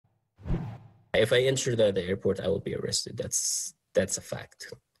if I enter the airport, I will be arrested. That's a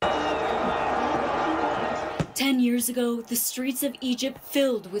fact. 10 years ago, the streets of Egypt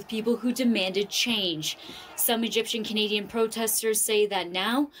filled with people who demanded change. Some Egyptian Canadian protesters say that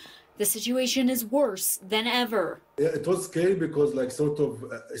now the situation is worse than ever. Yeah, it was scary because, like, sort of,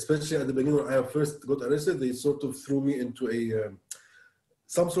 especially at the beginning when I first got arrested, they sort of threw me into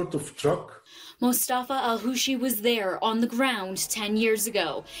some sort of truck. Mostafa Al-Houshi was there on the ground 10 years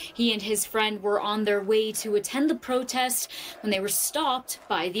ago. He and his friend were on their way to attend the protest when they were stopped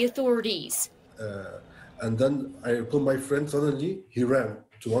by the authorities. And then I told my friend, suddenly he ran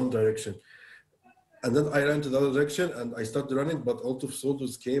to one direction. And then I ran to the other direction and I started running, but a lot of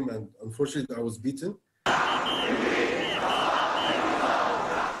soldiers came and unfortunately I was beaten.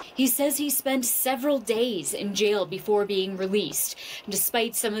 He says he spent several days in jail before being released.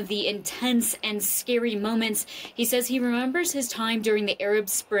 Despite some of the intense and scary moments, he says he remembers his time during the Arab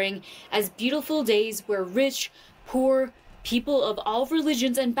Spring as beautiful days where rich, poor, people of all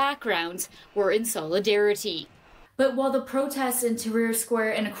religions and backgrounds were in solidarity. But while the protests in Tahrir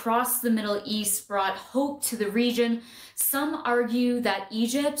Square and across the Middle East brought hope to the region, some argue that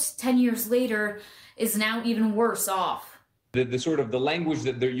Egypt, 10 years later, is now even worse off. The sort of the language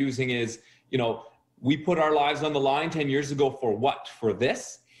that they're using is, you know, we put our lives on the line 10 years ago for what? For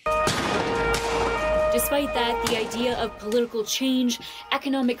this? Despite that, the idea of political change,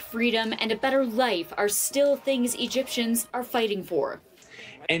 economic freedom, and a better life are still things Egyptians are fighting for.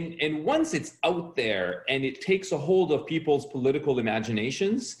 And once it's out there and it takes a hold of people's political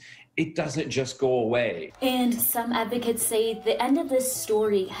imaginations, it doesn't just go away. And some advocates say the end of this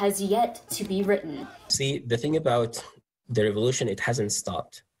story has yet to be written. See, the thing about the revolution, it hasn't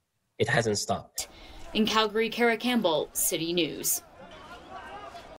stopped. It hasn't stopped. In Calgary, Kara Campbell, City News.